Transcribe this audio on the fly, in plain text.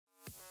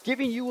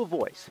giving you a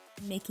voice,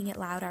 making it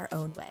loud our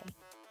own way.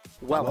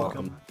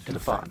 Welcome to the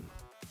fun.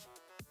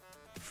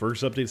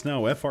 First Updates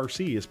Now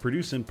FRC is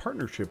produced in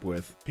partnership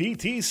with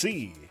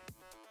PTC.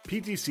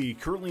 PTC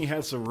currently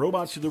has the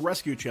Robots to the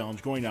Rescue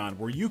Challenge going on,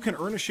 where you can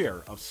earn a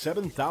share of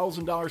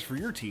 $7,000 for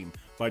your team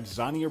by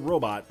designing a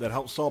robot that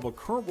helps solve a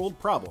current world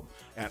problem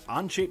at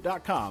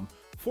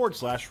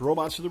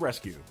onshape.com/robots to the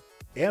rescue.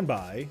 And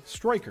by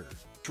Stryker.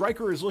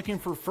 Stryker is looking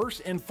for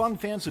FIRST and fun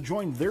fans to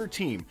join their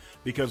team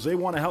because they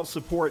want to help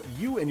support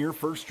you in your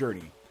FIRST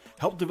journey.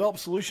 Help develop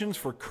solutions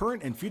for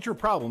current and future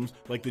problems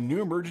like the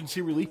new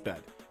emergency relief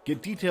bed.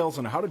 Get details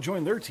on how to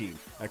join their team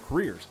at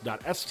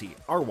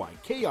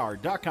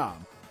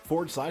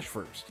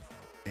careers.stryker.com/first.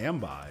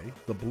 And by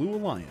the Blue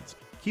Alliance.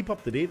 Keep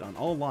up to date on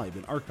all live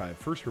and archived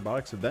FIRST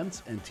Robotics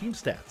events and team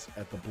stats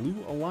at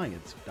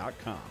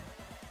thebluealliance.com.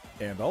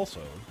 And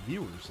also,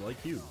 viewers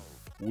like you.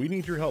 We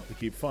need your help to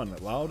keep fun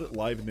loud,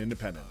 live, and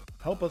independent.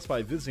 Help us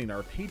by visiting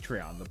our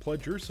Patreon to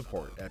pledge your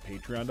support at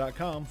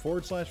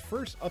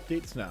patreon.com/FIRST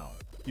Updates Now.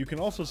 You can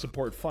also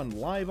support fun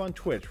live on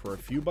Twitch for a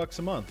few bucks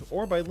a month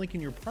or by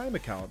linking your Prime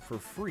account for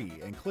free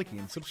and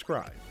clicking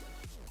subscribe.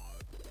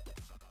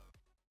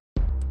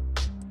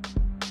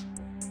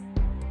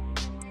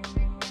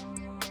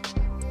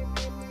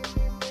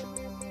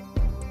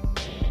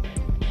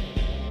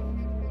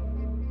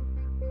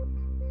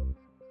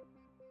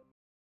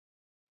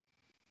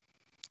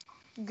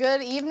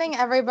 Good evening,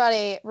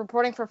 everybody.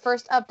 Reporting for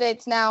First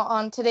Updates Now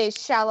on today's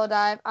Shallow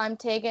Dive. I'm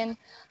Tegan.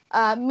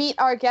 Meet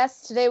our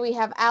guests. Today we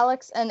have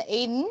Alex and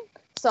Aiden.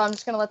 So I'm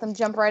just going to let them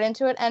jump right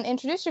into it and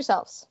introduce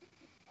yourselves.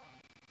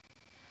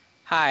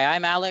 Hi,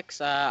 I'm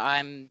Alex.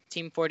 I'm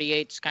Team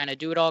 48's kind of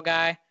do-it-all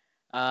guy,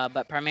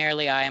 but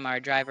primarily I am our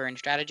driver and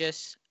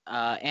strategist,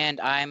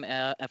 and I'm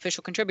an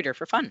official contributor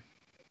for fun.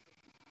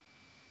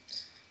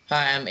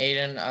 Hi, I'm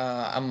Aiden.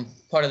 I'm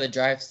part of the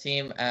drive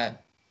team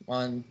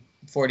on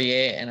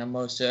 48, and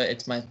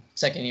it's my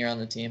second year on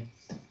the team.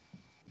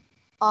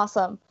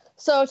 Awesome.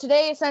 So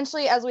today,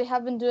 essentially, as we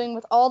have been doing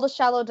with all the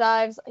shallow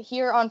dives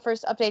here on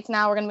First Updates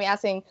Now, we're going to be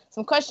asking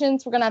some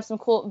questions. We're going to have some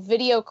cool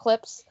video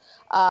clips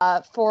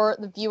for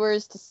the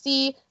viewers to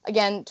see.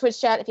 Again,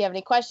 Twitch chat, if you have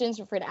any questions,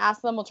 feel free to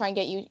ask them. We'll try and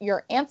get you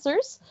your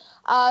answers.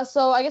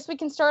 So I guess we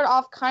can start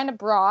off kind of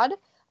broad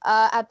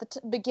at the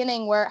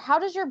beginning, where how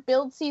does your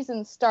build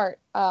season start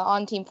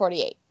on Team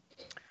 48?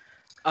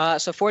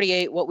 So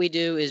 48, what we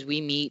do is we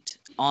meet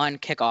on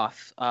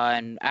kickoff,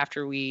 and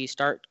after we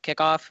start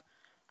kickoff,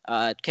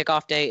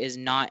 kickoff day is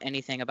not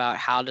anything about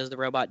how does the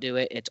robot do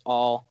it. It's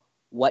all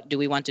what do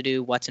we want to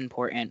do, what's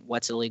important,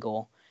 what's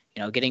illegal,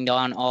 getting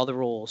down all the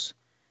rules.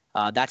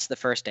 That's the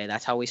first day.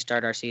 That's how we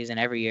start our season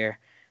every year.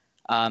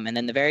 And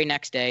then the very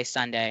next day,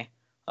 Sunday,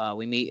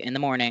 we meet in the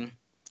morning.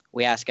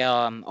 We ask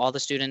all the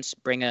students,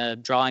 bring a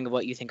drawing of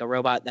what you think a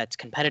robot that's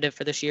competitive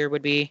for this year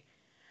would be.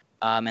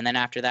 And then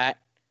after that,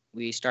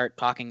 we start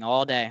talking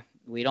all day.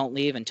 We don't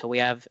leave until we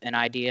have an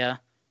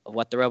idea of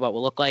what the robot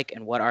will look like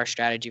and what our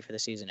strategy for the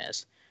season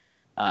is.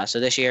 So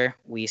this year,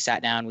 we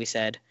sat down, we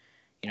said,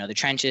 the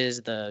trenches,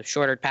 the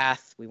shorter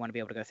path, we want to be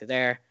able to go through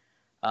there.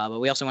 But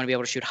we also want to be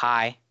able to shoot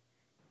high.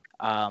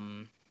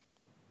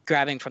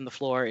 Grabbing from the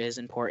floor is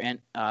important.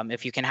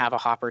 If you can have a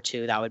hopper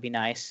too, that would be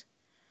nice.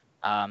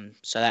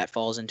 So that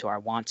falls into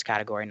our wants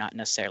category, not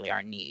necessarily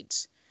our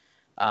needs.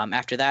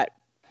 After that,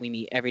 we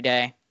meet every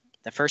day.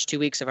 The first 2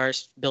 weeks of our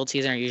build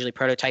season are usually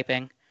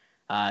prototyping,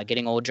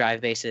 getting old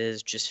drive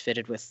bases just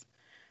fitted with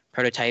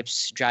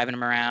prototypes, driving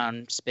them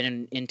around,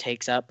 spinning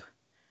intakes up.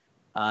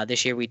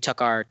 This year we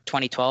took our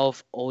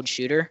 2012 old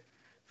shooter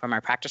from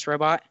our practice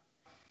robot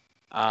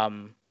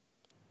and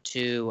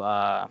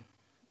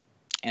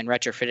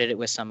retrofitted it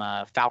with some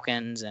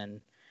Falcons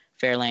and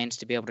Fairlanes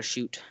to be able to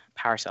shoot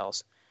power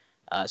cells.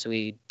 So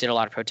we did a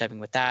lot of prototyping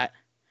with that.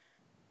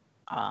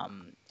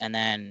 And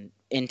then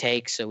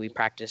intake, so we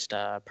practiced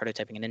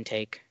prototyping an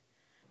intake.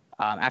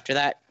 After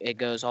that, it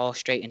goes all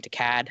straight into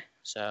CAD.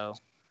 So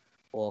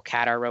we'll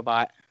CAD our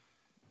robot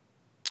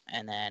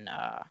and then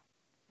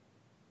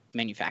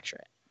manufacture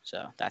it.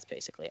 So that's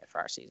basically it for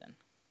our season.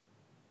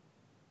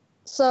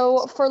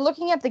 So for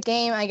looking at the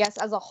game, I guess,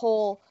 as a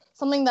whole,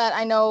 something that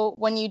I know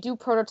when you do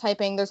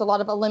prototyping, there's a lot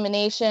of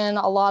elimination,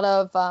 a lot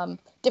of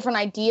different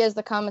ideas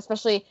that come,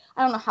 especially,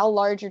 I don't know how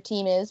large your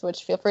team is,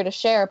 which feel free to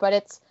share, but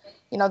it's,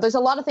 there's a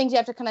lot of things you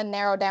have to kind of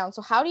narrow down.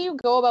 So how do you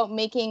go about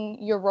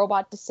making your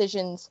robot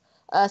decisions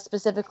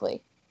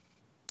specifically?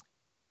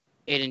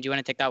 Aiden, do you want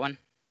to take that one?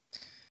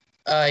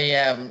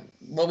 Yeah.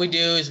 What we do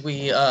is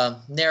we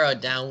narrow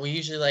it down. We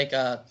usually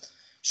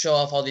show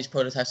off all these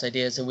prototypes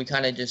ideas, and we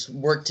kind of just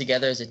work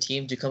together as a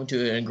team to come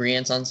to an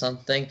agreement on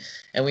something.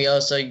 And we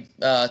also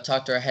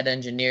talk to our head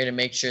engineer to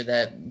make sure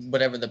that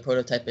whatever the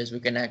prototype is, we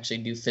can actually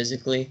do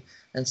physically.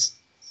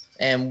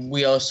 And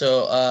we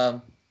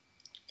also,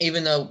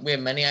 even though we have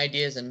many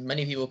ideas and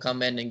many people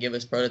come in and give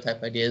us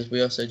prototype ideas,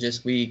 we also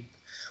we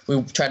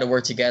try to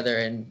work together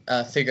and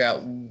figure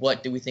out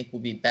what do we think will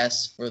be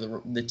best for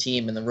the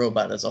team and the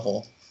robot as a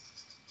whole.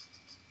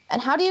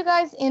 And how do you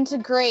guys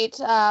integrate,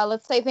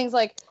 let's say, things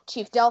like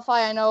Chief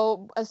Delphi? I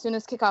know as soon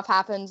as kickoff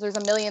happens, there's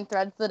a million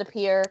threads that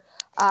appear.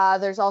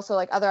 There's also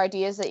like other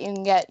ideas that you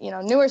can get,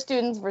 newer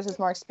students versus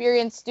more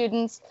experienced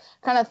students,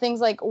 kind of things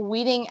like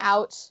weeding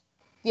out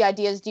the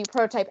ideas. Do you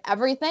prototype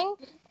everything,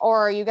 or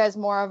are you guys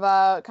more of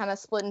a kind of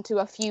split into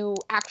a few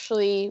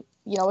actually,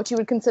 what you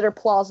would consider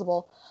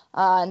plausible,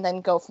 and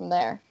then go from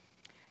there?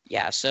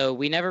 Yeah, so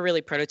we never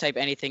really prototype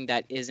anything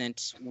that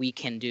isn't we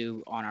can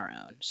do on our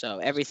own. So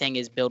everything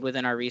is built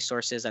within our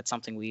resources. That's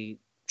something we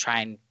try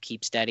and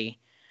keep steady.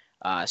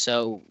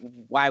 So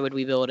why would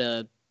we build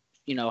a,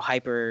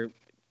 hyper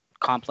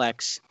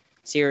complex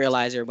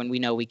serializer when we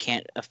know we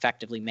can't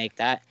effectively make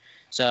that?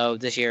 So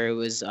this year it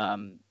was a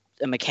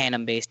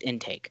Mecanum-based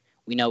intake.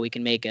 We know we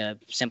can make a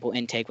simple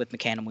intake with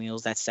Mecanum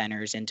wheels that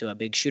centers into a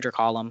big shooter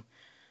column.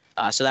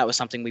 So that was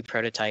something we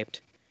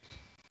prototyped.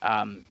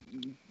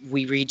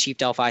 We read Chief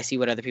Delphi, see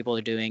what other people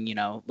are doing,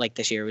 like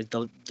this year was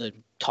the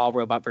tall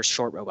robot versus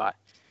short robot.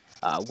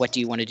 What do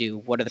you want to do?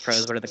 What are the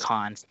pros? What are the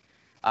cons?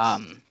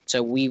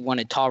 So we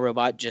wanted tall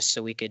robot just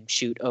so we could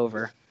shoot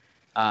over.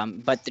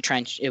 But the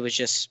trench, it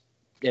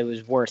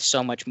was worth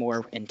so much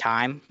more in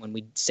time when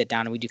we sit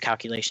down and we do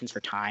calculations for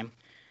time.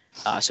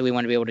 So we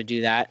want to be able to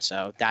do that.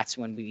 So that's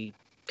when we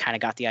kind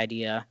of got the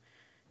idea,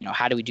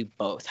 how do we do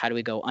both? How do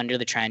we go under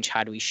the trench?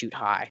 How do we shoot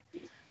high?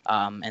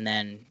 And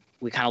then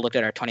we kind of looked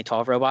at our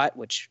 2012 robot,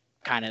 which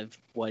kind of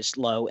was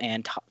low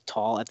and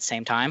tall at the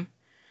same time.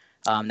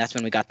 That's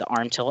when we got the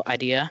arm tilt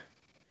idea.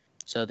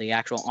 So the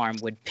actual arm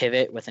would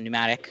pivot with a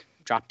pneumatic,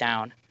 drop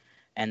down,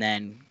 and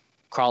then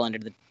crawl under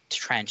the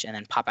trench and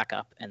then pop back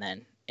up, and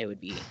then it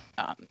would be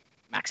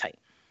max height.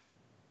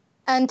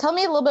 And tell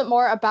me a little bit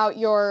more about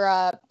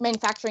your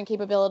manufacturing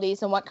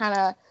capabilities and what kind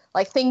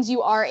of things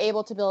you are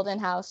able to build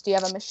in-house. Do you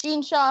have a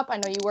machine shop? I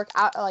know you work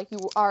out, you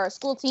are a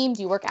school team.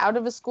 Do you work out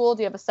of a school?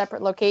 Do you have a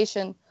separate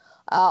location?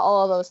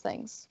 All of those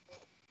things.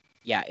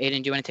 Yeah,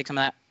 Aiden, do you want to take some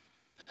of that?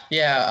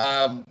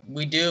 Yeah,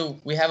 we do.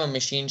 We have a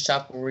machine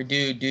shop where we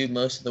do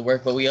most of the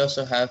work, but we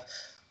also have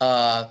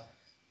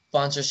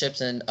sponsorships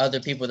and other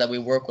people that we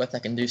work with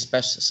that can do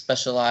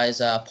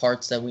specialized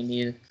parts that we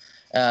need,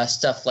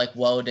 stuff like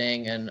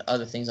welding and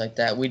other things like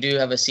that. We do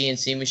have a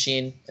CNC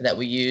machine that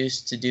we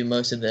use to do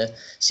most of the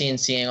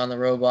CNCing on the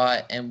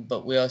robot,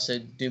 but we also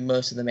do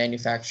most of the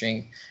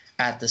manufacturing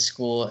at the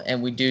school,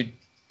 and we do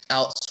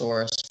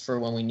outsource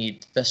for when we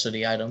need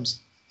specialty items.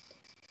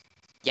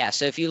 Yeah,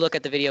 so if you look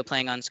at the video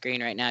playing on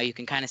screen right now, you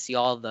can kind of see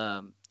all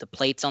the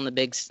plates on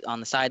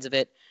the sides of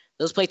it.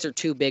 Those plates are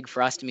too big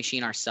for us to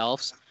machine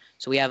ourselves.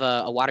 So we have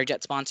a water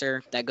jet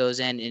sponsor that goes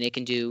in, and it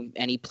can do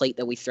any plate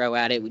that we throw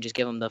at it. We just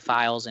give them the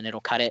files, and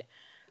it'll cut it.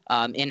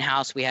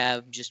 In-house, we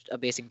have just a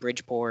basic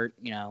Bridgeport,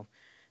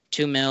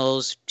 2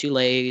 mills, 2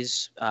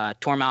 lathes,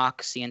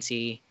 Tormach,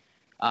 CNC,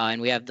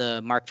 and we have the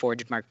Mark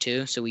Forged Mark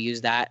II, so we use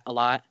that a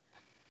lot.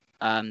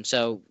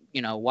 So,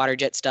 water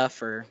jet stuff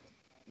for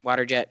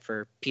water jet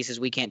for pieces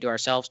we can't do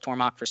ourselves,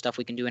 Tormach for stuff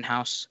we can do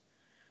in-house,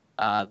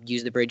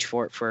 use the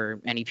Bridgeport for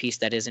any piece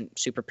that isn't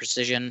super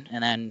precision,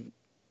 and then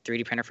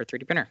 3D printer for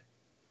 3D printer.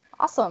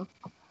 Awesome.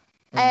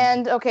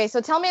 And okay,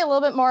 so tell me a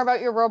little bit more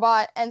about your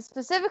robot, and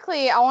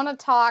specifically, I want to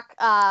talk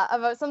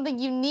about something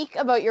unique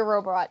about your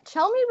robot.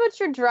 Tell me about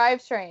your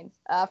drivetrain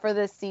for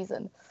this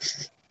season.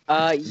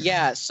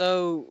 Yeah,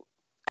 so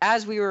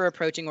as we were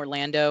approaching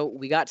Orlando,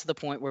 we got to the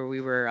point where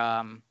we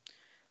were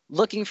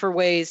looking for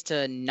ways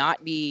to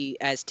not be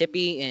as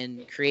tippy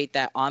and create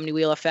that Omni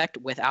wheel effect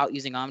without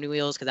using Omni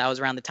wheels, because that was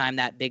around the time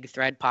that big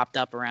thread popped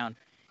up around,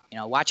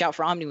 watch out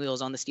for Omni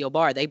wheels on the steel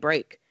bar, they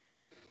break.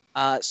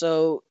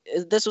 So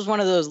this was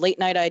one of those late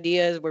night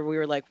ideas where we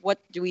were like,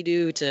 what do we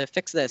do to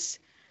fix this?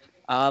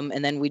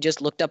 And then we just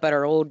looked up at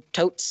our old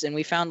totes and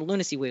we found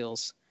lunacy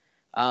wheels,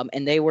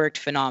 and they worked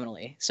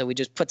phenomenally. So we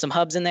just put some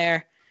hubs in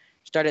there,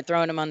 started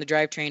throwing them on the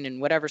drivetrain, and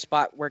whatever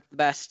spot worked the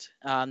best.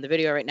 The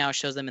video right now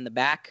shows them in the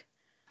back.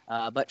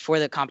 But for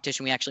the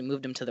competition, we actually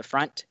moved them to the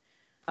front.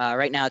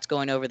 Right now, it's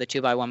going over the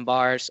 2x1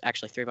 bars,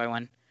 actually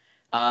 3x1.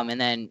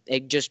 And then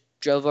it just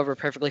drove over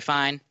perfectly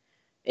fine.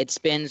 It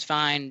spins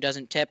fine,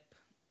 doesn't tip,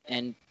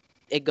 and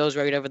it goes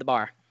right over the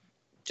bar.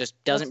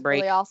 Just doesn't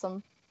break. Really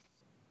awesome.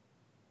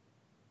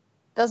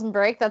 Doesn't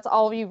break. That's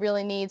all you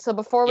really need. So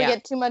before we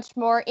get too much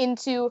more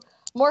into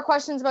more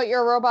questions about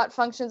your robot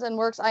functions and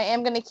works, I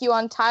am going to cue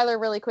on Tyler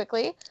really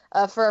quickly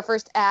for our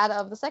first ad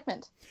of the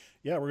segment.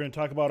 Yeah, we're going to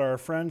talk about our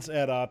friends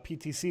at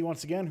PTC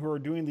once again, who are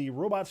doing the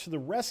Robots to the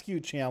Rescue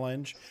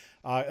Challenge.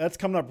 That's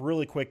coming up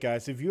really quick,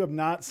 guys. If you have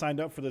not signed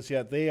up for this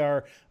yet, they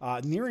are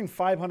nearing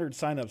 500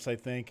 signups, I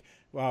think,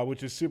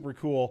 which is super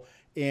cool.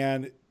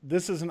 And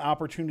this is an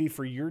opportunity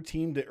for your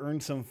team to earn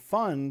some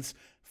funds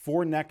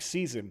for next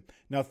season.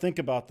 Now, think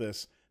about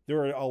this.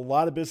 There are a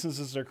lot of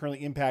businesses that are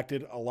currently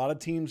impacted. A lot of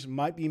teams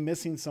might be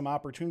missing some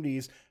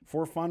opportunities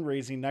for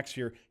fundraising next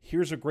year.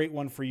 Here's a great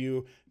one for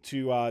you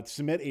to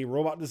submit a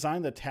robot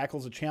design that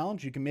tackles a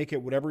challenge. You can make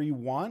it whatever you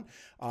want.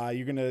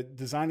 You're going to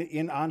design it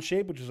in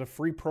Onshape, which is a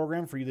free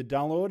program for you to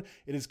download.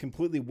 It is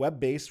completely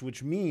web-based,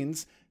 which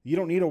means you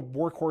don't need a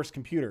workhorse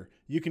computer.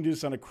 You can do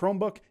this on a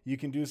Chromebook. You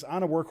can do this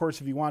on a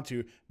workhorse if you want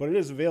to, but it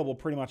is available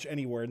pretty much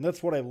anywhere. And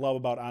that's what I love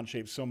about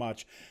Onshape so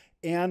much.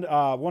 And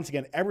once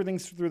again,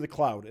 everything's through the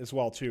cloud as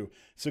well, too.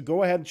 So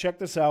go ahead and check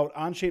this out,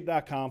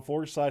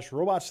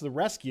 onshape.com/robots to the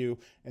rescue,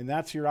 and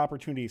that's your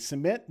opportunity.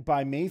 Submit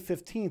by May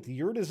 15th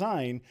your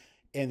design,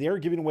 and they're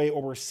giving away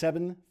over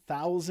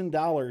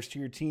 $7,000 to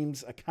your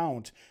team's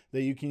account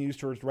that you can use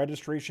towards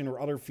registration or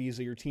other fees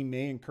that your team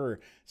may incur.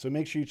 So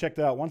make sure you check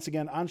that out. Once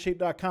again,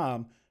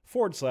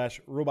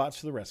 onshape.com/robots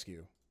to the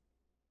rescue.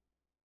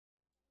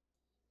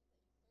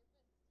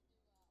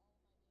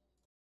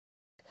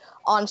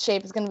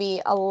 Onshape is going to be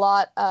a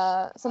lot,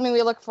 something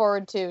we look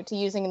forward to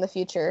using in the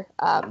future,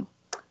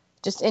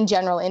 just in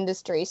general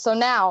industry. So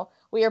now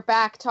we are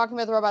back talking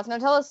about the robots. Now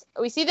tell us,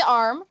 we see the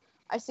arm.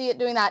 I see it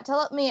doing that.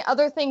 Tell me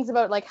other things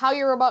about like how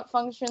your robot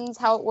functions,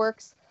 how it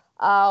works,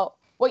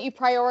 what you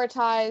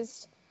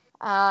prioritized,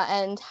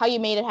 and how you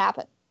made it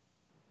happen.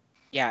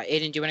 Yeah,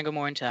 Aiden, do you want to go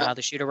more into how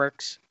the shooter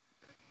works?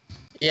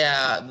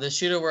 Yeah, the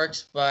shooter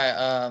works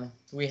by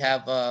we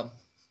have an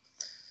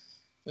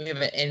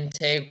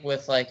intake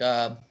with like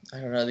I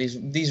don't know,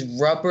 these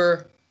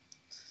rubber.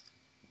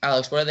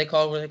 Alex, what are they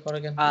called? What are they called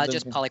again?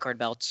 Just polycord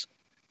belts.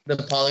 The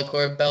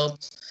polycord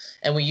belts,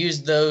 and we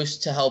use those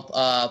to help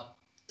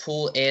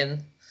pull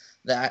in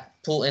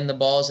the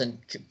balls and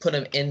put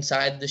them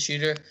inside the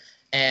shooter.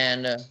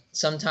 And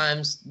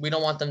sometimes we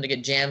don't want them to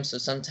get jammed, so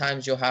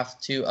sometimes you'll have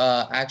to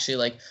actually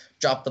like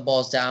drop the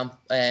balls down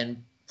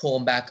and pull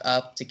them back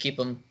up to keep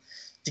them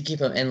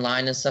in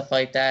line and stuff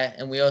like that.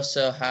 And we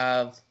also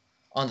have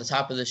on the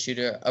top of the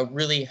shooter a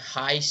really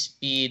high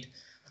speed.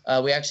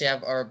 We actually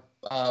have our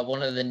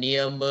one of the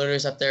Neo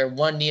motors up there,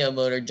 one Neo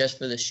motor just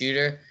for the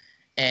shooter,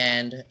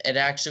 and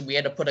we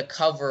had to put a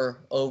cover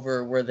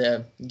over where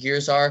the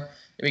gears are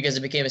because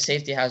it became a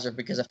safety hazard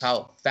because of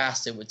how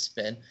fast it would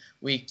spin.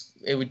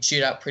 It would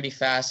shoot out pretty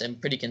fast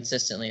and pretty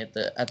consistently at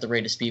the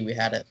rate of speed we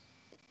had it.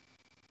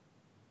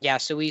 Yeah,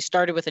 so we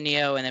started with a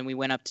Neo, and then we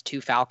went up to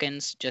 2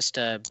 Falcons just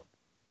to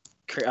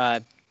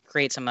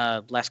create some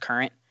less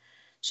current.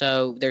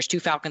 So there's 2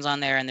 Falcons on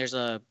there, and there's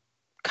a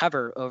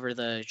cover over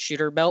the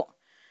shooter belt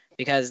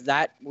because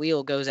that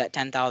wheel goes at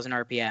 10,000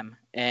 RPM,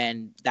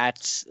 and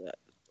that's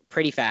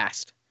pretty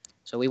fast.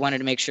 So we wanted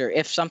to make sure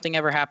if something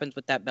ever happens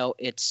with that belt,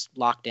 it's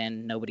locked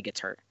in, nobody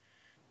gets hurt.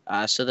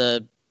 So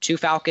the 2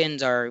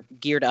 Falcons are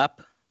geared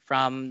up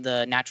from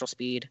the natural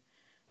speed,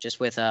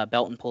 just with a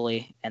belt and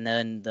pulley. And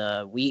then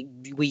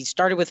we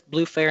started with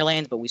blue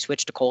Fairlanes, but we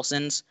switched to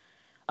Coulsons,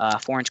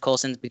 4-inch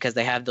Coulsons, because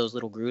they have those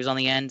little grooves on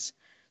the ends.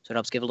 So it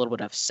helps give a little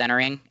bit of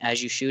centering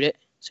as you shoot it.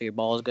 So your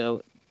balls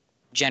go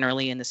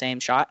generally in the same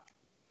shot.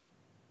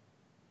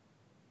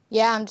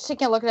 Yeah, I'm just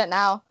taking a look at it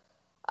now.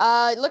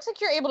 It looks like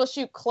you're able to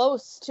shoot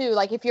close, too.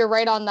 Like if you're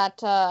right on that,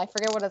 I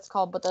forget what it's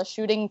called, but the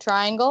shooting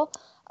triangle,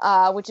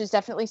 which is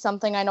definitely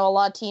something I know a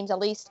lot of teams, at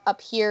least up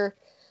here,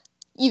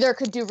 either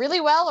could do really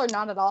well or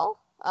not at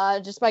all,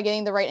 just by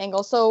getting the right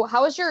angle. So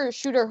how was your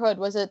shooter hood?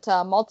 Was it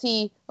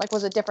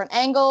was it different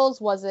angles?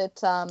 Was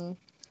it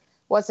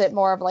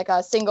more of like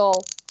a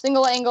single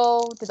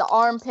angle? Did the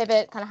arm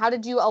pivot? Kind of how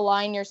did you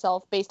align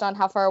yourself based on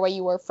how far away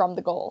you were from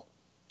the goal?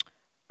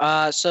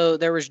 So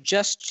there was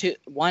just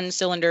one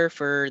cylinder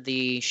for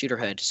the shooter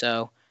hood.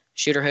 So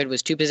shooter hood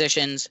was 2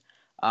 positions.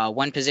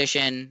 One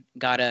position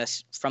got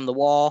us from the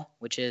wall,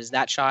 which is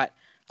that shot.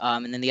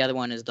 And then the other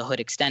one is the hood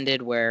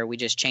extended, where we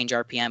just change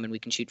RPM and we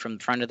can shoot from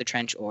the front of the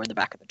trench or the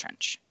back of the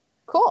trench.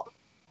 Cool.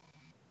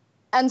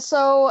 And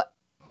so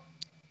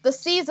the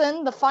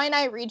season, the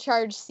finite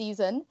recharge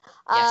season,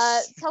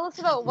 Yes. Tell us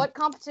about what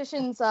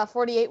competitions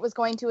 48 was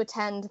going to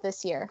attend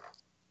this year.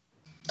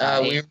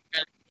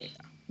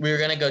 We were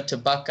gonna go to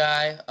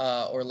Buckeye,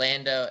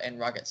 Orlando, and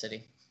Rocket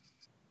City.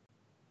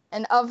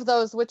 And of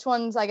those, which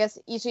ones, I guess,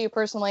 each of you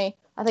personally,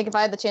 I think if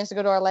I had the chance to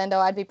go to Orlando,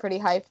 I'd be pretty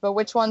hyped. But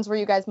which ones were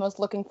you guys most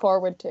looking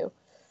forward to?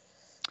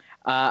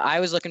 I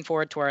was looking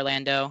forward to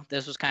Orlando.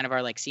 This was kind of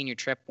our senior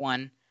trip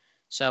one.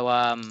 So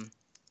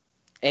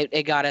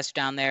it got us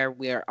down there.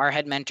 Our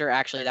head mentor,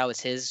 actually, that was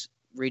his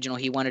regional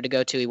he wanted to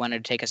go to. He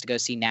wanted to take us to go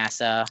see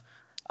NASA.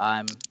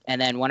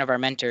 And then one of our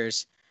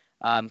mentors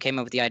came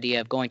up with the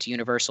idea of going to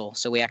Universal.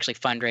 So we actually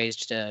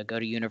fundraised to go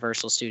to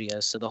Universal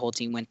Studios. So the whole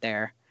team went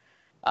there.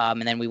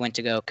 And then we went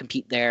to go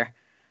compete there.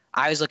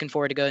 I was looking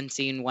forward to going and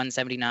seeing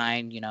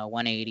 179,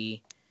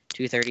 180,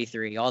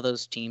 233, all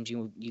those teams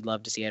you'd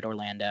love to see at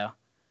Orlando.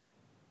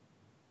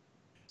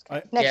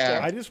 Next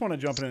year. I just want to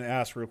jump in and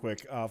ask real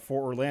quick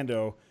for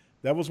Orlando.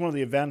 That was one of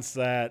the events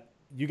that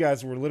you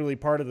guys were literally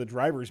part of the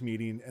drivers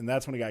meeting, and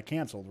that's when it got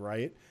canceled,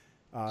 right?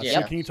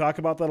 So can you talk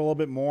about that a little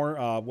bit more?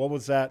 What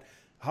was that?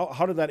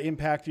 How did that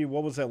impact you?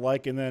 What was that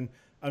like? And then,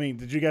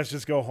 did you guys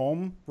just go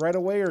home right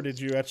away, or did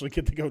you actually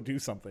get to go do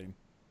something?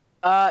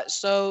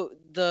 So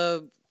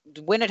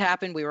when it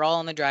happened, we were all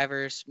in the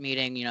drivers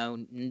meeting. You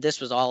know,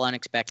 this was all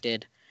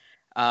unexpected.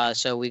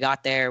 So we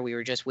got there. We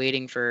were just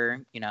waiting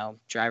for,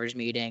 drivers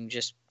meeting,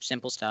 just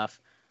simple stuff.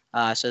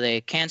 So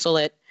they cancel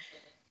it.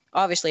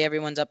 Obviously,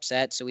 everyone's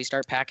upset. So we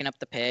start packing up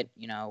the pit,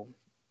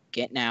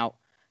 getting out.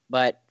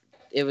 But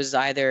it was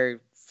either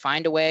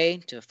find a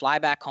way to fly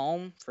back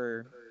home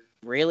for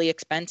really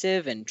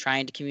expensive and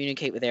trying to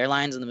communicate with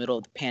airlines in the middle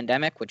of the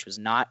pandemic, which was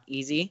not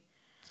easy,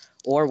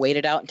 or wait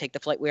it out and take the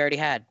flight we already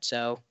had.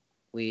 So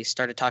we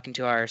started talking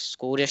to our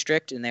school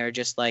district, and they were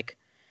just like,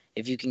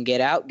 if you can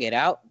get out,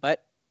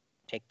 but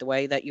take the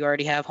way that you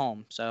already have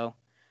home. So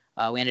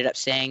we ended up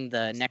staying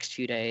the next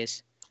few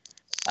days.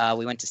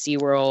 We went to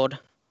SeaWorld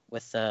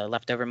with the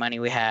leftover money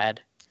we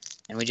had,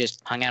 and we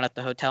just hung out at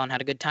the hotel and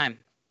had a good time.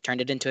 Turned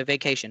it into a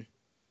vacation.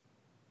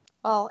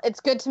 Well, it's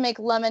good to make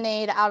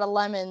lemonade out of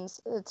lemons,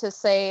 to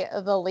say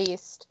the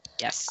least.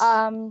 Yes.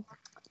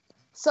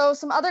 So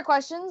some other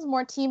questions,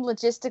 more team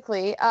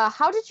logistically.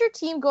 How did your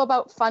team go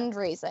about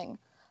fundraising?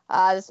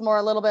 This is more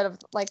a little bit of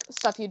like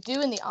stuff you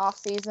do in the off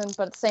season,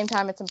 but at the same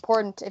time, it's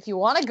important if you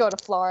want to go to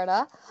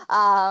Florida.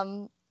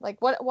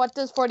 What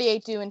does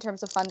 48 do in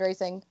terms of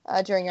fundraising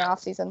during your off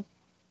season?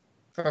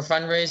 For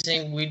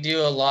fundraising, we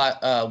do a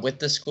lot with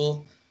the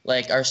school.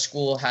 Like our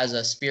school has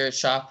a spirit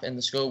shop in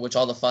the school, which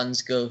all the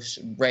funds go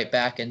right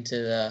back into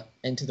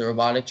the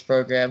robotics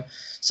program.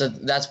 So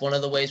that's one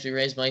of the ways we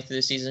raise money through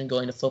the season,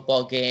 going to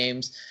football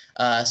games,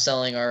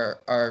 selling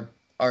our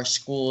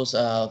school's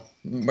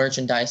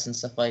merchandise and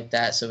stuff like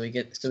that. So we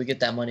get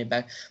that money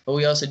back. But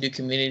we also do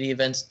community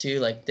events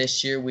too. Like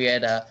this year we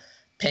had a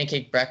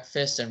pancake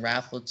breakfast and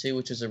raffle too,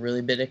 which was a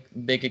really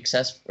big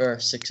success for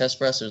us.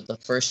 It was the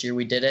first year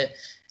we did it.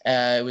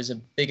 It was a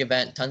big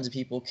event. Tons of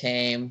people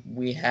came.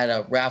 We had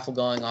a raffle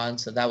going on,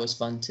 so that was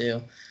fun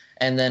too.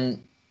 And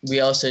then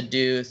we also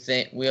do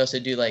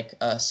like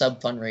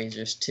sub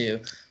fundraisers too.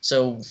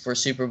 So for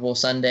Super Bowl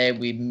Sunday,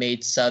 we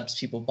made subs.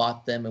 People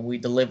bought them, and we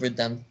delivered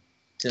them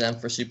to them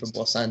for Super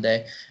Bowl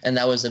Sunday. And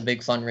that was a big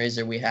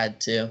fundraiser we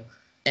had too.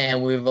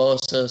 And we've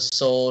also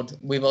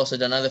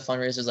done other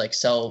fundraisers like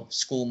sell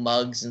school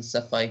mugs and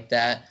stuff like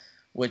that,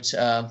 which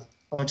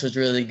was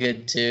really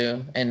good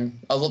too. And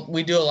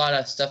we do a lot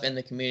of stuff in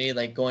the community,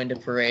 like going to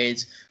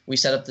parades. We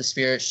set up the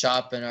spirit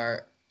shop in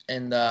our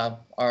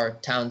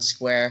town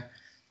square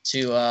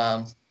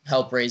to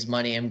help raise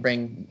money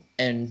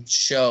and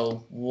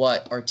show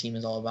what our team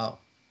is all about.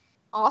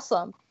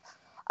 Awesome.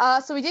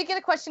 So we did get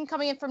a question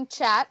coming in from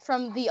chat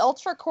from the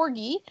Ultra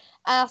Corgi.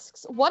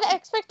 Asks, what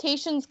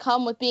expectations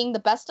come with being the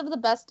best of the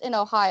best in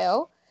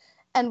Ohio?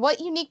 And what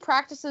unique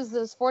practices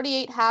does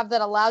 48 have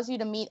that allows you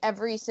to meet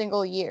every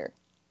single year?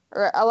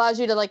 Or allows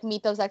you to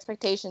meet those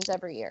expectations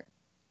every year?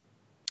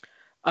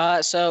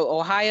 So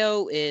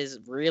Ohio is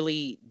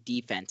really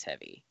defense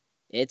heavy.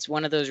 It's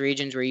one of those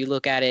regions where you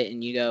look at it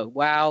and you go,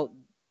 wow,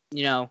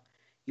 you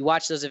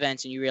watch those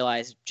events and you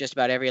realize just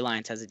about every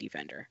alliance has a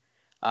defender.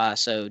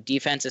 So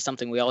defense is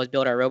something we always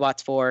build our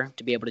robots for,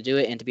 to be able to do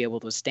it and to be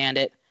able to withstand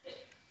it.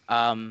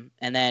 And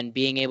then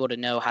being able to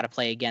know how to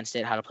play against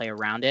it, how to play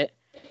around it.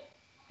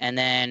 And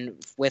then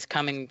with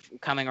coming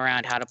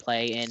around how to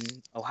play in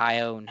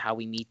Ohio and how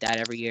we meet that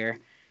every year,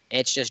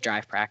 it's just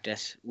drive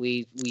practice.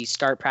 We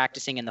start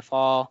practicing in the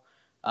fall.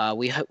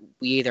 We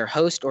either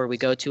host or we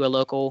go to a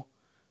local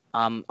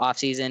off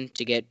season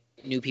to get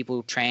new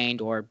people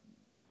trained or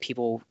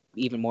people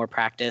even more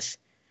practice.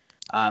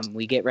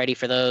 We get ready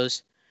for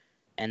those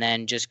and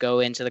then just go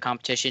into the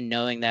competition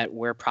knowing that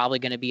we're probably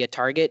going to be a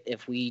target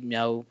if we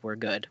know we're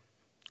good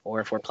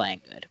or if we're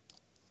playing good.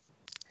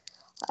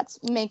 That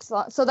makes a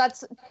lot. So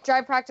that's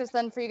drive practice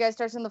then for you guys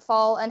starts in the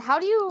fall. And how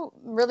do you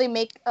really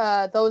make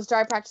those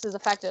drive practices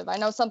effective? I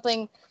know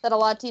something that a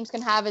lot of teams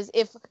can have is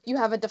if you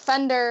have a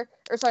driver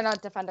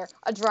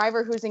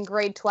who's in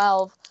grade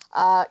 12,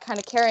 kind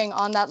of carrying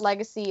on that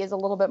legacy is a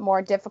little bit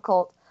more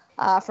difficult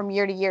from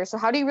year to year. So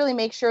how do you really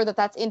make sure that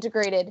that's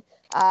integrated?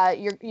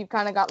 You've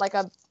kind of got like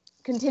a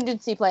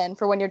contingency plan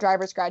for when your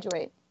drivers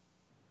graduate.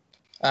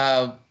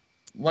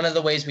 One of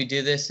the ways we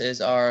do this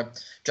is our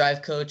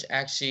drive coach.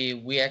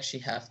 We actually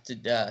have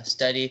to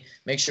study,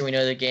 make sure we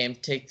know the game,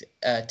 take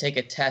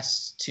a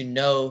test to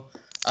know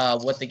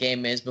what the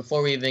game is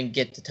before we even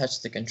get to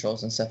touch the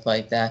controls and stuff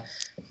like that.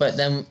 But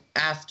then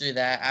after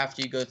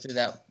you go through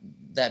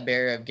that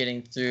barrier of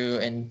getting through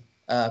and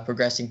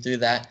progressing through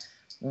that,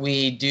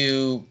 we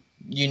do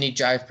unique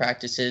drive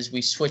practices.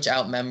 We switch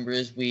out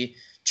members. We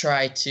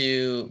try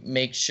to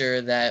make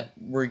sure that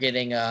we're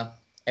getting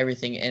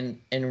everything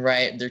in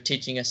right. They're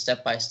teaching us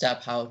step by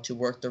step how to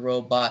work the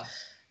robot,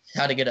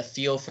 how to get a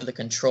feel for the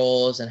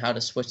controls and how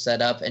to switch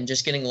that up, and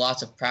just getting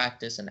lots of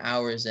practice and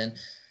hours in,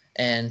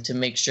 and to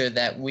make sure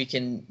that we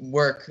can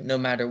work no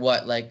matter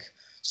what. Like,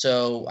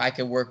 so I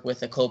could work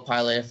with a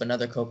co-pilot if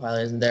another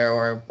co-pilot isn't there,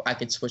 or I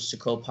could switch to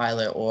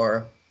co-pilot,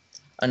 or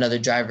another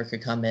driver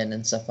could come in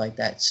and stuff like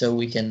that. So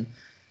we can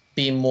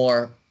be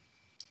more,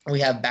 we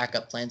have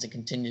backup plans and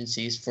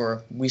contingencies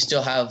we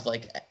still have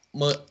like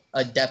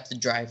a depth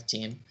drive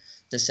team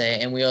to say.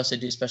 And we also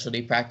do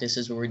specialty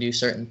practices where we do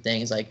certain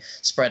things like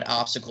spread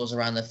obstacles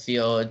around the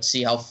field,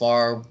 see how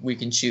far we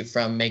can shoot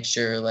from, make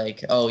sure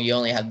like, oh, you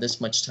only have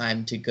this much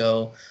time to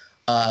go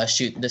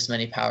shoot this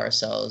many power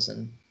cells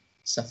and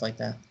stuff like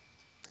that.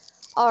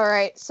 All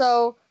right.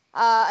 So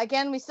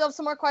again, we still have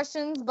some more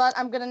questions, but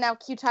I'm going to now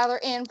cue Tyler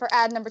in for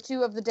ad number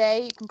 2 of the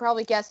day. You can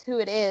probably guess who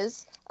it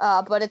is,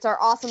 but it's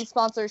our awesome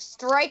sponsor,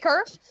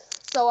 Stryker.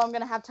 So I'm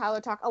going to have Tyler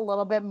talk a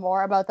little bit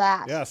more about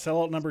that. Yeah,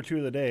 sellout number 2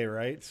 of the day,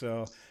 right?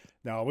 So,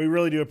 no, we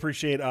really do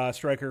appreciate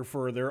Stryker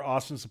for their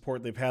awesome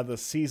support they've had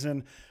this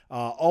season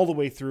all the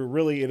way through.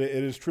 Really,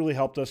 it has truly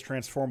helped us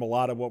transform a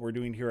lot of what we're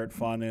doing here at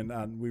Fun,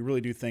 and we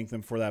really do thank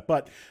them for that.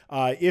 But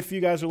if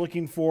you guys are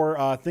looking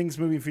for things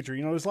moving future,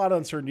 there's a lot of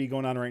uncertainty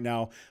going on right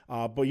now,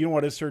 but you know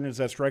what is certain is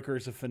that Stryker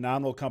is a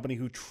phenomenal company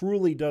who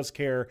truly does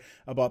care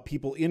about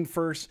people in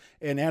first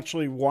and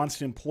actually wants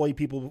to employ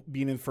people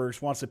being in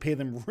first, wants to pay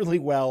them really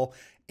well,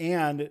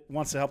 and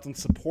wants to help them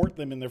support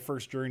them in their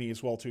first journey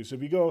as well, too. So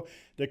if you go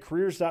to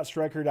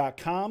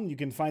careers.stryker.com, you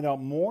can find out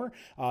more.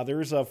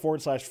 There is a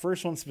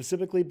 /first one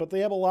specifically, but they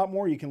have a lot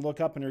more you can look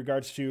up in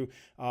regards to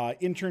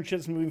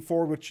internships moving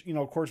forward, which,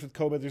 of course, with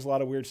COVID, there's a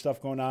lot of weird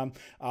stuff going on,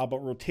 but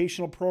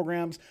rotational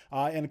programs.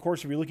 And, of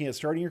course, if you're looking at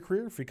starting your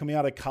career, if you're coming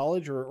out of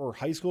college or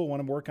high school,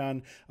 want to work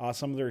on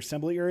some of their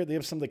assembly area, they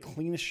have some of the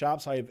cleanest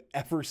shops I have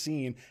ever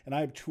seen, and I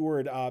have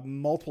toured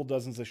multiple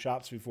dozens of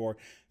shops before.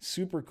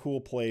 Super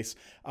cool place.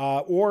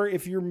 Or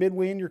if you're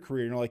midway in your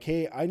career and you're like,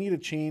 hey, I need a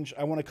change.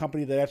 I want a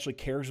company that actually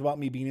cares about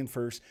me being in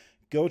first.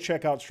 Go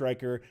check out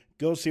Stryker.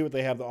 Go see what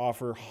they have to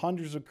offer.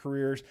 Hundreds of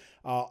careers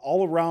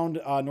all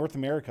around North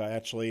America,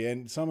 actually,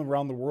 and some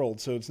around the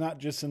world. So it's not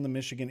just in the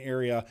Michigan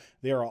area.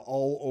 They are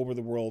all over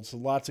the world. So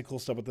lots of cool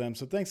stuff with them.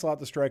 So thanks a lot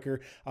to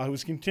Stryker,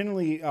 who's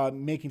continually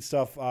making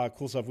stuff,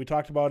 cool stuff. We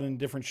talked about in a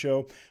different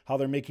show how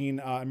they're making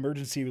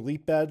emergency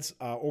relief beds.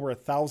 Over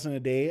 1,000 a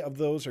day of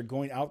those are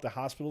going out to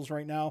hospitals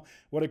right now.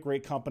 What a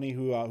great company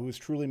who is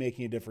truly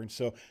making a difference.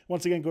 So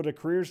once again, go to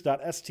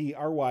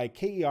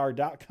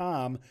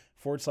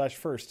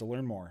careers.stryker.com/first to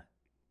learn more.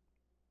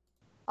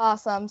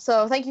 Awesome.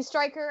 So thank you,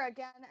 Stryker,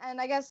 again. And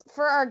I guess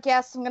for our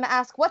guests, I'm going to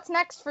ask, what's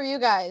next for you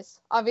guys?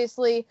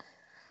 Obviously,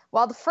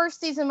 while the first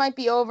season might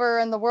be over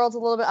and the world's a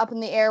little bit up in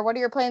the air, what are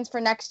your plans for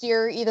next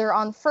year, either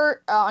on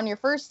your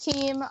first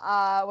team,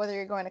 whether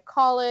you're going to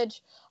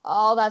college,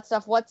 all that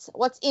stuff? What's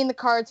in the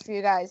cards for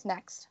you guys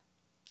next?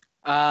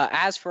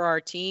 As for our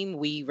team,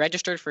 we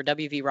registered for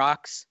WV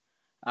Rocks.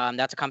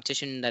 That's a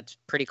competition that's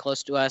pretty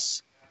close to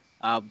us.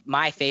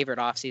 My favorite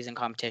off-season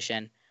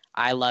competition.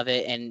 I love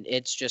it, and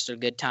it's just a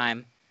good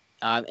time.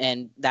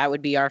 And that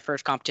would be our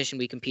first competition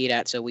we compete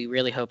at, so we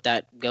really hope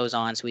that goes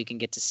on so we can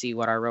get to see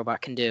what our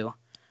robot can do.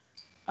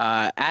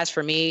 As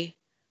for me,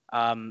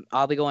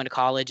 I'll be going to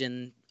college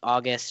in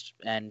August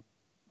and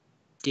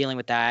dealing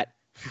with that.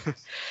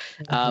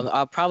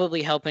 I'll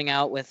probably helping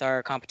out with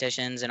our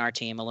competitions and our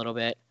team a little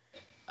bit,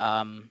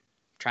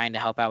 trying to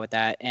help out with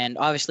that. And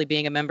obviously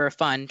being a member of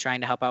Fun,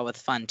 trying to help out with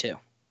Fun too.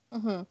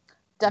 Mm-hmm.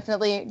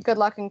 Definitely good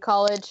luck in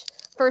college.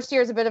 First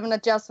year is a bit of an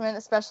adjustment,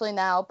 especially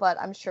now, but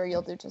I'm sure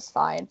you'll do just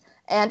fine.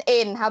 And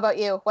Aiden, how about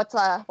you? What's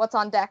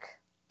on deck?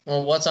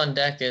 Well, what's on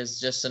deck is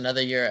just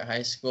another year at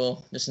high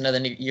school, just another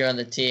year on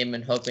the team,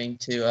 and hoping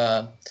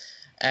to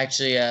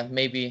actually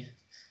maybe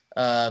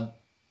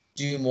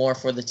do more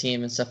for the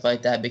team and stuff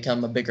like that,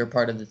 become a bigger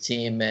part of the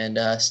team, and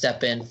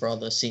step in for all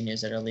those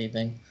seniors that are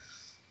leaving.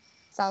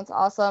 Sounds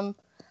awesome.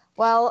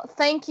 Well,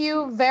 thank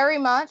you very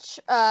much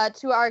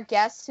to our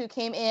guests who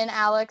came in,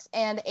 Alex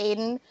and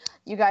Aiden.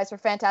 You guys were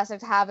fantastic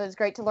to have. It was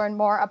great to learn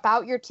more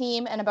about your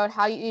team and about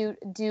how you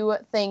do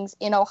things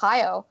in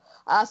Ohio.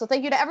 So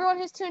thank you to everyone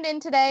who's tuned in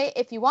today.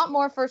 If you want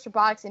more First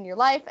Robotics in your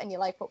life and you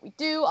like what we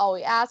do, all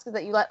we ask is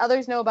that you let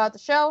others know about the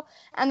show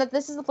and that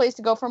this is the place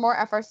to go for more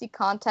FRC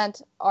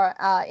content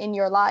in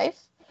your life.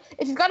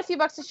 If you've got a few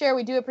bucks to share,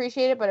 we do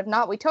appreciate it, but if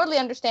not, we totally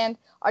understand.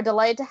 Are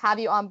delighted to have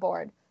you on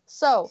board.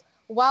 So,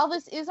 while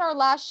this is our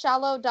last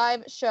shallow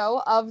dive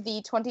show of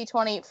the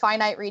 2020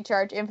 Finite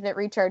Recharge, Infinite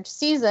Recharge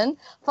season,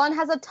 Fun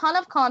has a ton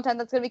of content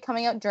that's going to be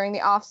coming out during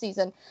the off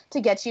season to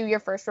get you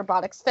your first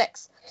robotics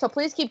fix. So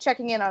please keep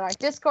checking in on our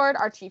Discord,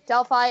 our Chief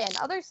Delphi, and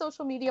other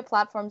social media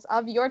platforms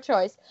of your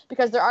choice,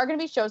 because there are going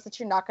to be shows that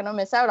you're not going to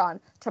miss out on.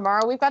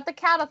 Tomorrow we've got the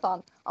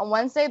Catathon. On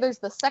Wednesday there's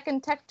the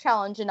second Tech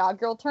Challenge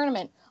inaugural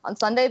tournament. On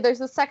Sunday there's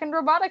the second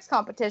robotics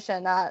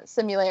competition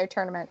simulator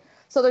tournament.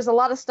 So there's a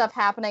lot of stuff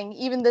happening,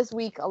 even this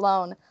week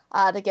alone,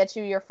 to get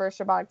you your first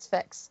robotics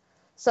fix.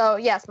 So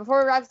yes,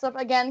 before we wrap this up,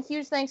 again,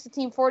 huge thanks to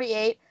Team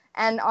 48.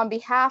 And on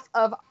behalf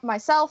of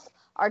myself,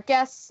 our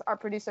guests, our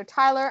producer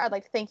Tyler, I'd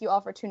like to thank you all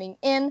for tuning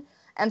in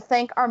and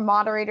thank our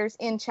moderators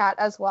in chat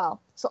as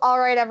well. So all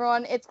right,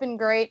 everyone, it's been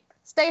great.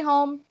 Stay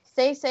home,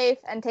 stay safe,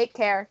 and take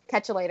care.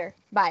 Catch you later.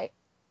 Bye.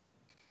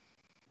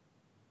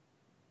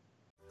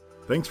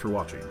 Thanks for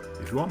watching.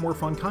 If you want more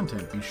fun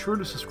content, be sure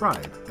to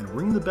subscribe and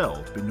ring the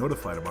bell to be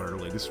notified about our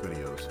latest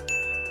videos.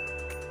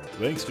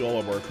 Thanks to all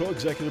of our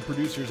co-executive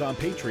producers on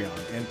Patreon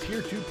and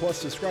Tier 2 Plus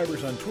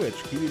subscribers on Twitch,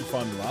 keeping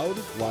fun loud,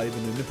 live,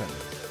 and independent.